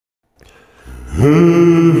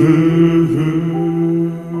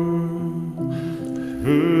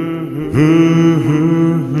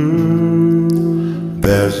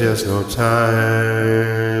There's just no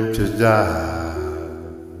time to die.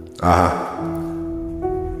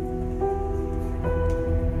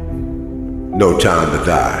 No time to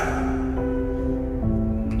die.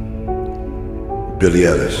 Billy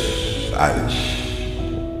Ellis, Irish,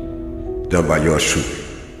 done by yours truly.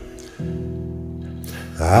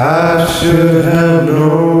 I should have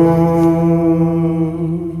known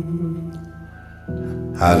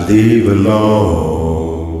I'd leave alone.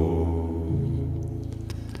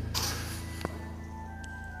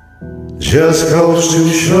 Just goes to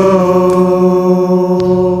show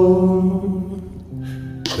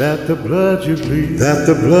that the blood you bleed,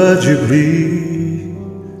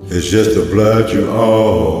 is just the blood you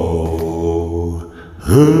owe.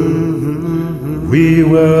 We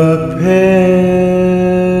were a pair,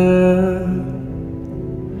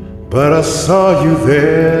 but I saw you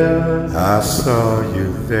there.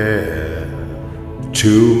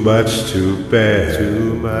 Too much to bear,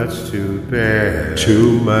 too much to bear.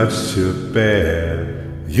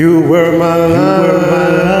 You were my life,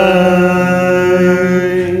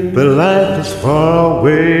 but life is far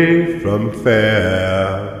away from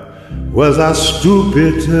fair. Was I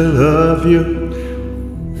stupid to love you?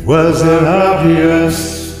 Was it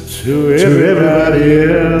obvious to everybody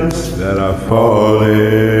else that I've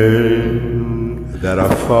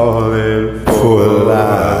fallen for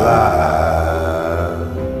life?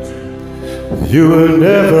 You were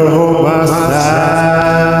never on my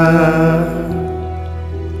side.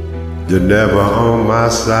 You're never on my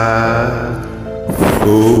side.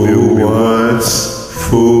 Fool me once,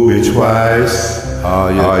 fool me twice.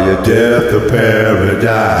 Are you death to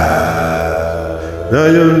paradise? Now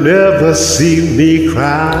you'll never see me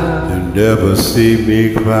cry.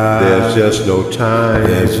 There's just no time.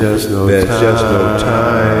 There's just no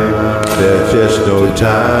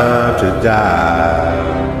time to die.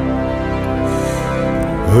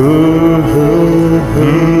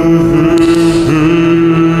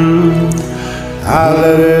 I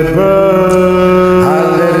let it burn.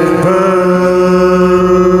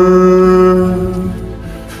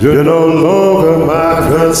 You're no longer my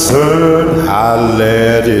concern. I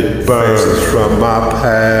let it burn. Faces from my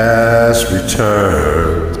past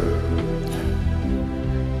return.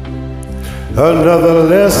 Another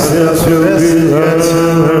lesson to be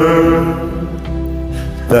learned.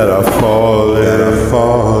 That I've fallen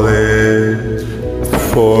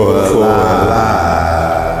for a life.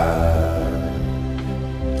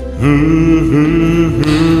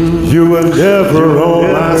 You were never on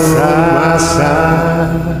my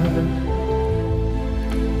side.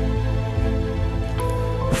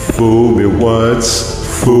 Fool me once,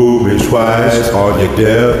 fool me twice, on your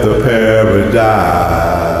death to paradise.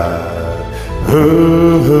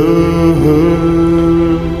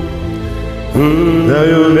 Now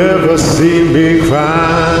you'll never see me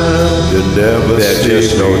cry. There's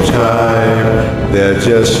just no time. There's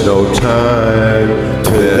just no time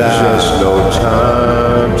to die. There's just no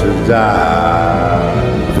time to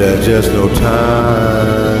die. There's just no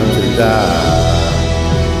time to die.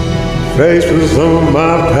 Faces on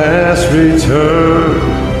my past return.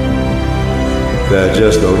 There's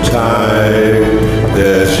just no time.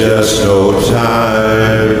 There's just no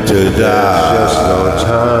time to die. There's just no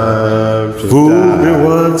time to die. Fool me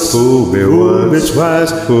once, fool me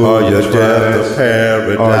twice. Are you death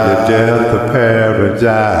to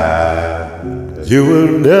paradise? You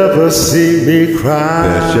will never see me cry.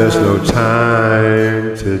 There's just no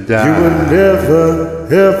time to die. You will never,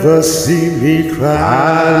 ever see me cry. I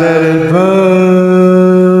let it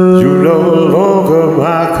burn. You're no longer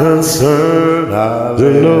my concern.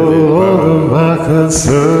 You're no longer my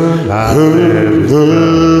concern. I let it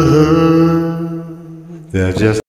burn. There's just